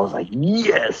 So I was like,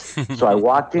 yes. So I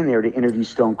walked in there to interview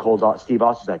Stone Cold Steve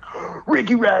Austin. He's like,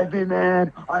 Ricky Radman,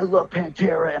 man, I love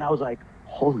Pantera. And I was like,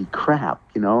 holy crap,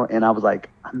 And I was like,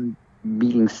 I'm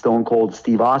meeting Stone Cold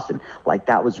Steve Austin. Like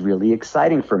that was really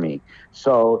exciting for me.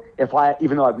 So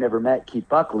even though I've never met Keith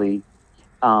Buckley,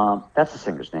 that's the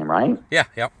singer's name, right? Yeah.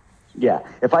 Yep. Yeah.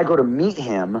 If I go to meet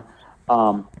him,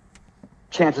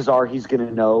 chances are he's going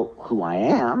to know who I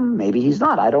am. Maybe he's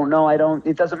not. I don't know.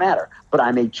 It doesn't matter. But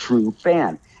I'm a true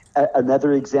fan.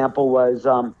 Another example was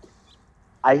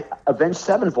Avenged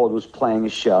Sevenfold was playing a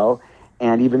show,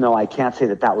 and even though I can't say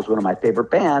that was one of my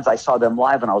favorite bands, I saw them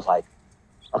live, and I was like,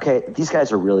 okay, these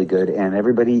guys are really good, and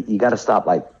everybody, you got to stop.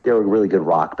 Like, they were a really good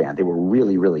rock band. They were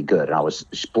really, really good, and I was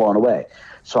just blown away.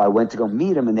 So I went to go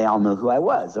meet them, and they all knew who I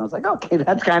was. And I was like, okay,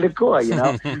 that's kind of cool,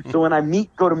 So when I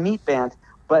go to meet bands,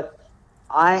 but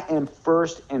I am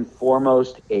first and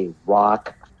foremost a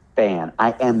rock fan.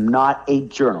 I am not a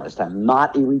journalist. I'm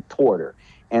not a reporter.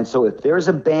 And so if there's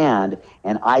a band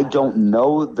and I don't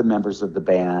know the members of the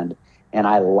band and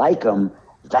I like them,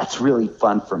 that's really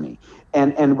fun for me.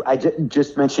 And I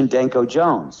just mentioned Danko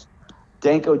Jones.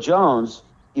 Danko Jones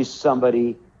is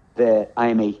somebody that I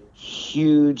am a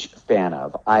huge fan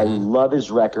of. I love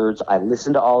his records. I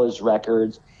listen to all his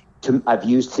records. I've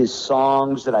used his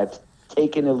songs that I've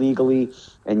taken illegally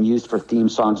and used for theme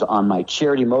songs on my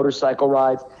charity motorcycle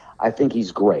rides. I think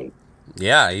he's great.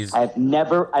 Yeah, I've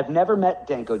never met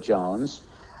Danko Jones.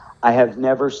 I have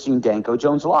never seen Danko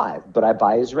Jones live, but I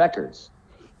buy his records.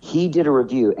 He did a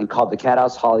review and called the Cat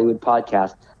House Hollywood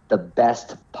podcast the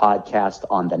best podcast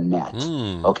on the net.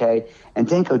 Okay? And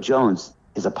Danko Jones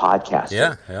is a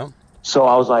podcaster. Yeah. So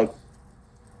I was like,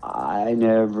 I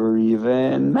never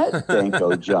even met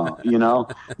Danko Jones, you know?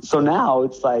 So now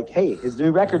it's like, hey, his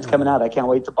new record's coming out. I can't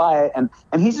wait to buy it. And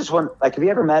he's just one, like, have you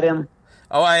ever met him?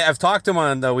 Oh, I've talked to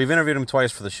him we've interviewed him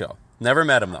twice for the show. Never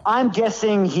met him, though. I'm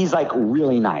guessing he's, like,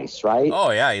 really nice, right? Oh,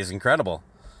 yeah, he's incredible.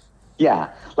 Yeah.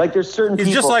 Like, there's certain people.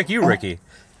 He's just like you, Ricky.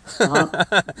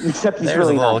 Except he's There's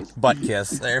really a little nice. butt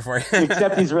kiss there for you.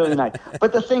 Except he's really nice.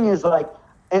 But the thing is, like,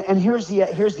 and here's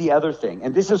the other thing,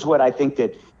 and this is what I think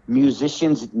that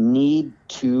musicians need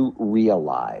to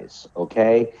realize,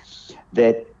 okay?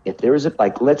 That if there is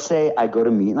let's say I go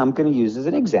to meet, and I'm going to use as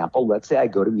an example, let's say I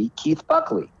go to meet Keith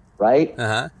Buckley, right?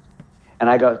 Uh-huh. And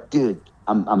I go, dude,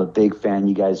 I'm a big fan.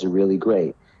 You guys are really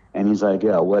great. And he's like,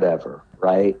 yeah, whatever,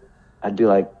 right? I'd be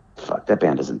like, fuck, that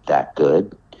band isn't that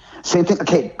good. Same thing.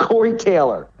 Okay, Corey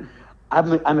Taylor.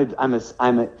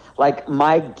 Like,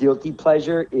 my guilty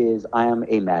pleasure is I am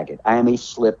a maggot. I am a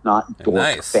Slipknot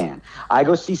dork fan. I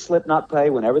go see Slipknot play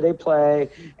whenever they play,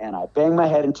 and I bang my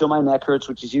head until my neck hurts,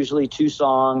 which is usually 2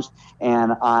 songs,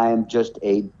 and I'm just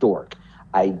a dork.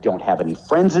 I don't have any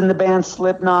friends in the band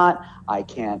Slipknot. I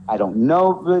don't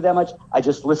know really that much. I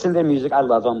just listen to their music. I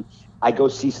love them. I go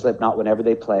see Slipknot whenever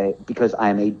they play because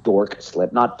I'm a dork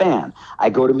Slipknot fan. I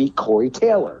go to meet Corey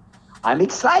Taylor. I'm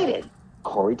excited.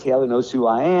 Corey Taylor knows who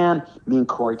I am. Me and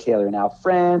Corey Taylor are now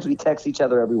friends. We text each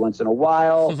other every once in a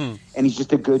while, and he's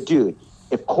just a good dude.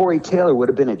 If Corey Taylor would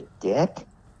have been a dick,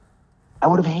 I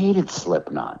would have hated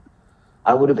Slipknot.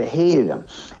 I would have hated him.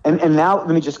 And now let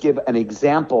me just give an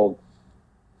example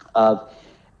of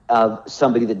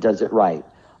somebody that does it right.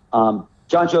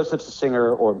 John Joseph's the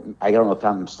singer, or I don't know if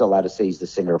I'm still allowed to say he's the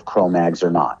singer of Cro-Mags or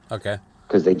not. Okay.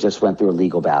 Because they just went through a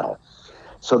legal battle.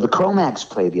 So the Cro-Mags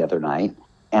played the other night,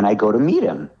 and I go to meet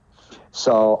him.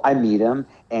 So I meet him,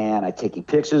 and I taking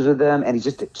pictures with him, and he's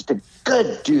just a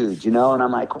good dude, you know? And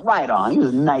I'm like, right on. He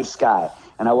was a nice guy.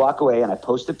 And I walk away, and I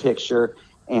post a picture,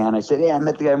 and I said, hey, I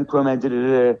met the guy from Cro-Mags,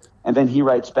 and then he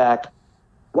writes back,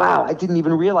 wow, I didn't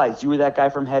even realize you were that guy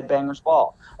from Headbangers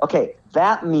Ball. Okay,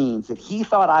 that means that he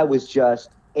thought I was just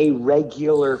a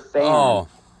regular fan. Oh.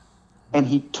 And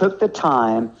he took the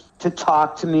time to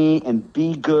talk to me and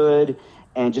be good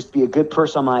and just be a good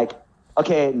person. I'm like,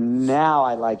 okay, now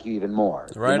I like you even more.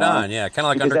 Right, you know? On, yeah. Kind of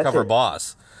like because Undercover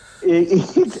Boss.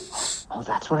 Oh,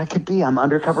 that's what I could be. I'm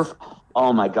undercover.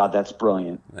 Oh, my God, that's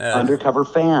brilliant. Yeah. Undercover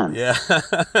fan. Yeah.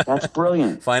 That's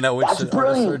brilliant. Find out which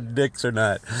are dicks or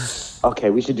not. Okay,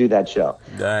 we should do that show.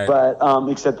 Right. But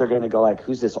except they're going to go like,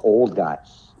 who's this old guy?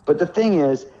 But the thing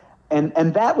is, and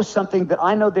that was something that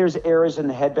I know there's eras in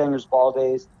the Headbangers Ball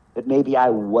days that maybe I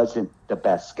wasn't the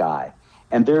best guy.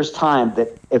 And there's time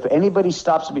that if anybody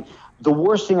stops me, the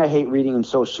worst thing I hate reading in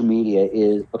social media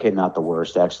is, okay, not the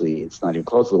worst, actually, it's not even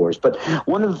close to the worst, but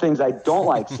one of the things I don't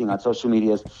like seeing on social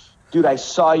media is, dude, I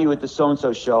saw you at the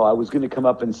so-and-so show. I was going to come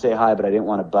up and say hi, but I didn't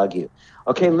want to bug you.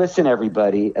 Okay, listen,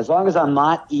 everybody, as long as I'm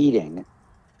not eating,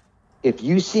 if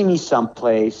you see me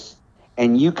someplace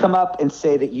and you come up and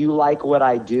say that you like what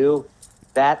I do,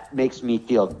 that makes me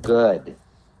feel good,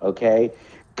 okay?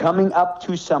 Coming up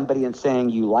to somebody and saying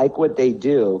you like what they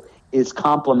do is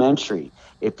complimentary.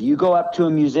 If you go up to a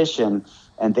musician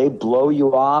and they blow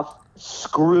you off,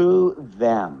 screw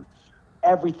them.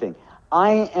 Everything.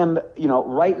 I am,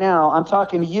 right now I'm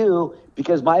talking to you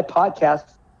because my podcast,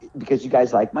 because you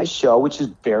guys like my show, which is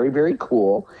very, very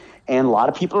cool. And a lot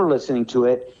of people are listening to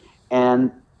it.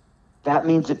 And that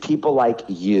means that people like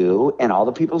you and all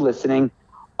the people listening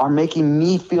are making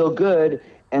me feel good.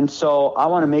 And so I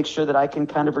want to make sure that I can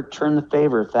kind of return the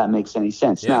favor, if that makes any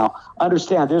sense. Yeah. Now,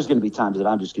 understand there's going to be times that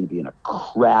I'm just going to be in a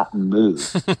crap mood.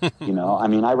 I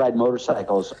mean, I ride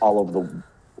motorcycles all over the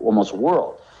almost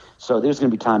world. So there's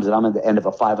going to be times that I'm at the end of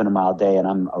a 500-mile day and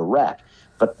I'm a wreck.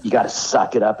 But you got to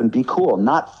suck it up and be cool.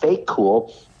 Not fake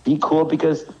cool. Be cool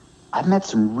because I've met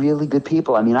some really good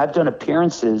people. I mean, I've done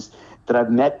appearances that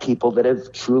I've met people that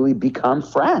have truly become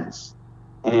friends.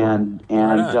 And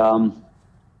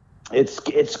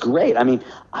It's great. I mean,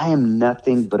 I am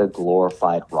nothing but a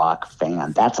glorified rock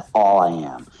fan. That's all I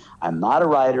am. I'm not a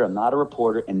writer. I'm not a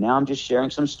reporter. And now I'm just sharing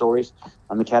some stories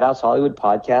on the Cat House Hollywood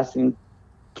podcast, and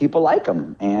people like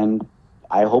them. And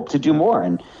I hope to do more.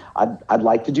 And I'd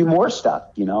like to do more stuff.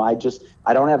 You know, I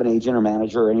don't have an agent or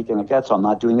manager or anything like that, so I'm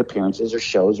not doing appearances or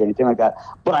shows or anything like that.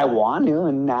 But I want to,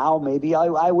 and now maybe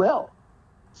I will.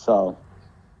 So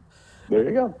there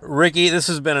you go. Ricky, this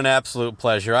has been an absolute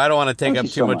pleasure. I don't want to take up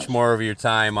too much more of your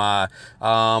time.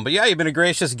 But yeah, you've been a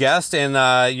gracious guest, and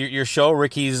your show,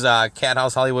 Ricky's Cat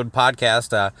House Hollywood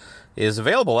podcast, is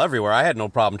available everywhere. I had no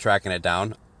problem tracking it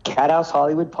down. Cat House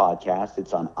Hollywood podcast.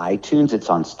 It's on iTunes.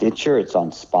 It's on Stitcher. It's on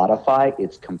Spotify.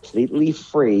 It's completely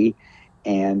free,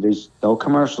 and there's no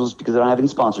commercials because I don't have any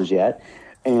sponsors yet.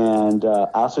 And I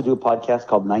also do a podcast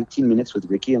called 19 Minutes with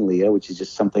Ricky and Leah, which is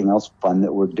just something else fun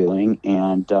that we're doing.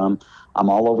 And I'm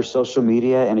all over social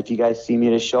media. And if you guys see me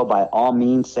at a show, by all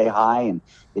means, say hi. And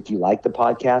if you like the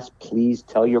podcast, please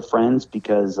tell your friends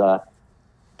because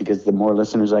the more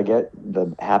listeners I get,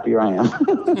 the happier I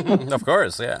am. Of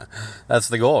course, yeah. That's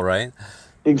the goal, right?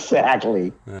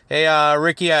 Exactly. Hey,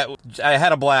 Ricky, I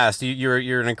had a blast.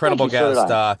 You're an incredible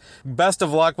guest. Best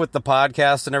of luck with the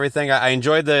podcast and everything. I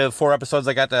enjoyed the 4 episodes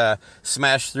I got to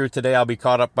smash through today. I'll be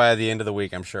caught up by the end of the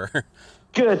week, I'm sure.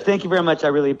 Good. Thank you very much. I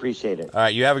really appreciate it. All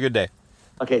right. You have a good day.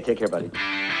 Okay. Take care, buddy.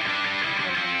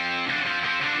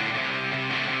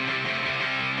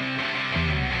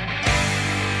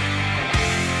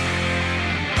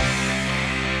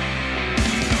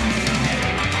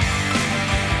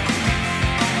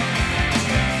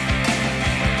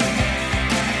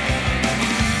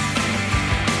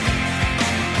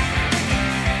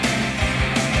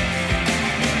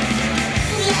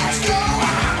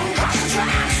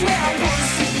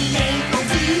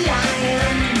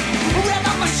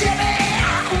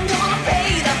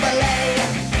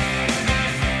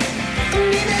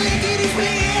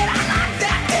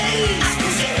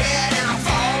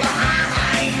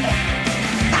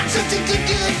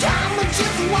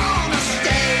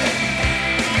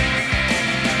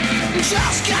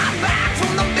 Just got back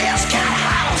from the best cat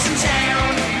house in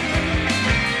town.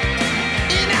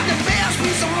 It had the best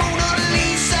piece of Mona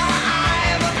Lisa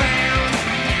I ever found.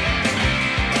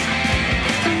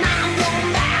 And I'm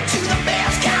going back to the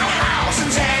best cat house in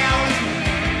town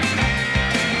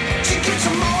to get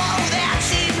some more of that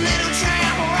cheap little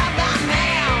tramp right by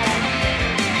now.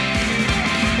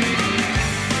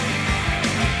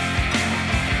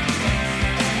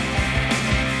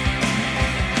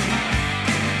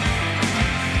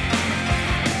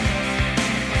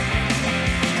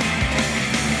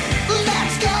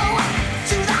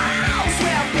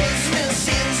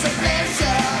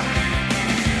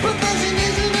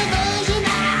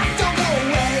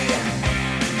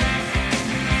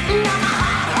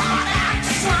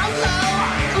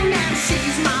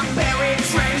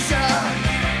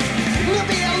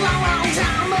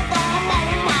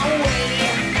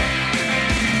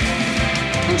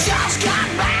 Just got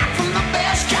back from the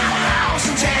best cat house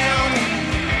in town.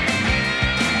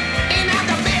 Ain't had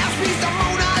the best piece of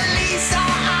Mona Lisa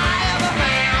I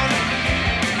ever found.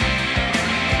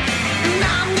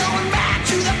 And I'm going back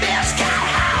to the best cat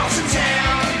house in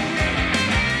town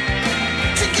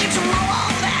to get some more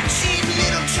of that cheap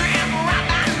little tramp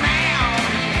right by now.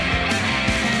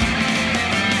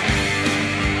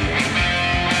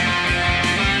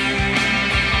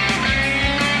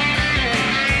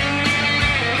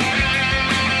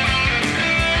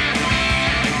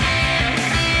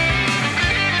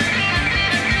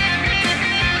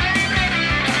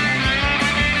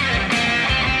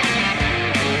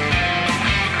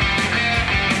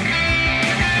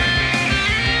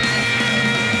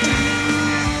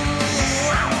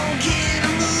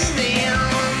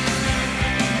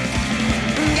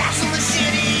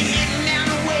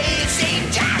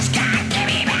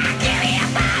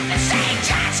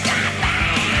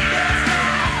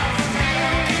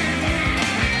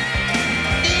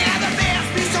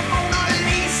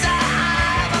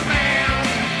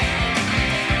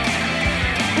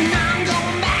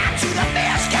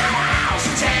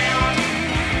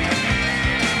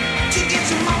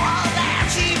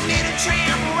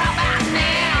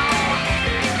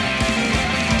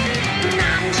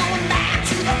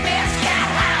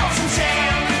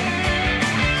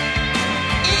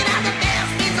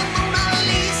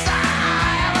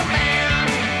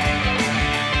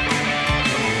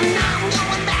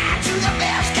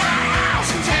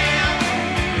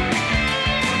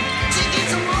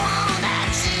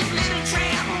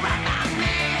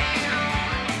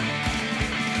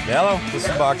 Hello, this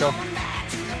is Baco.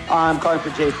 I'm calling for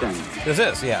Jason. This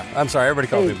is, yeah. I'm sorry, everybody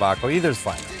calls me Baco. Either's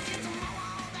fine.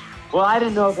 Well, I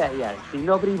didn't know that yet. See,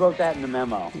 nobody wrote that in the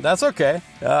memo. That's okay.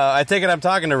 I take it I'm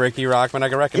talking to Ricky Rockman. I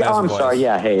can recognize Yeah, I'm the voice. sorry.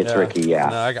 Yeah, hey, it's Ricky. Yeah.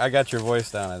 No, I got your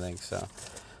voice down, I think, so.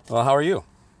 Well, how are you?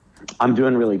 I'm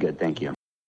doing really good, thank you.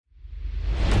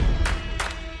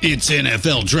 It's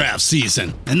NFL draft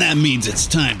season, and that means it's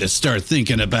time to start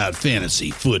thinking about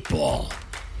fantasy football.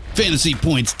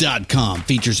 FantasyPoints.com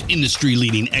features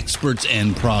industry-leading experts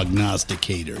and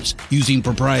prognosticators using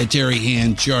proprietary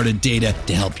hand-charted data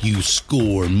to help you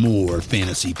score more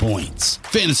fantasy points.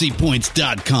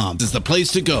 FantasyPoints.com is the place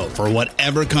to go for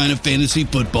whatever kind of fantasy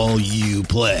football you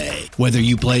play. Whether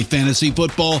you play fantasy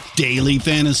football, daily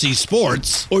fantasy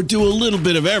sports, or do a little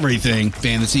bit of everything,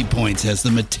 Fantasy Points has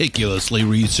the meticulously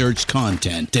researched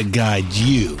content to guide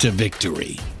you to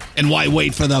victory. And why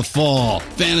wait for the fall?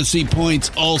 Fantasy Points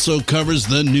also covers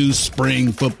the new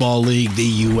spring football league,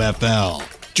 the UFL.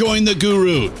 Join the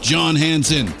guru, John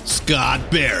Hansen,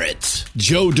 Scott Barrett,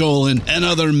 Joe Dolan, and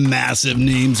other massive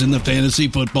names in the fantasy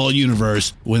football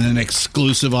universe with an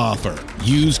exclusive offer.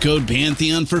 Use code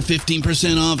Pantheon for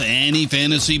 15% off any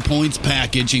Fantasy Points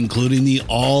package, including the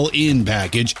all-in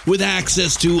package, with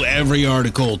access to every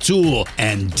article, tool,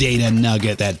 and data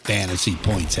nugget that Fantasy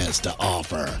Points has to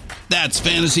offer. That's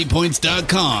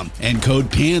FantasyPoints.com and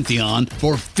code Pantheon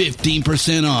for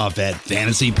 15% off at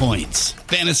Fantasy Points.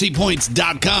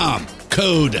 FantasyPoints.com,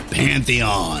 code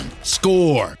Pantheon.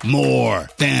 Score more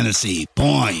fantasy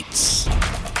points.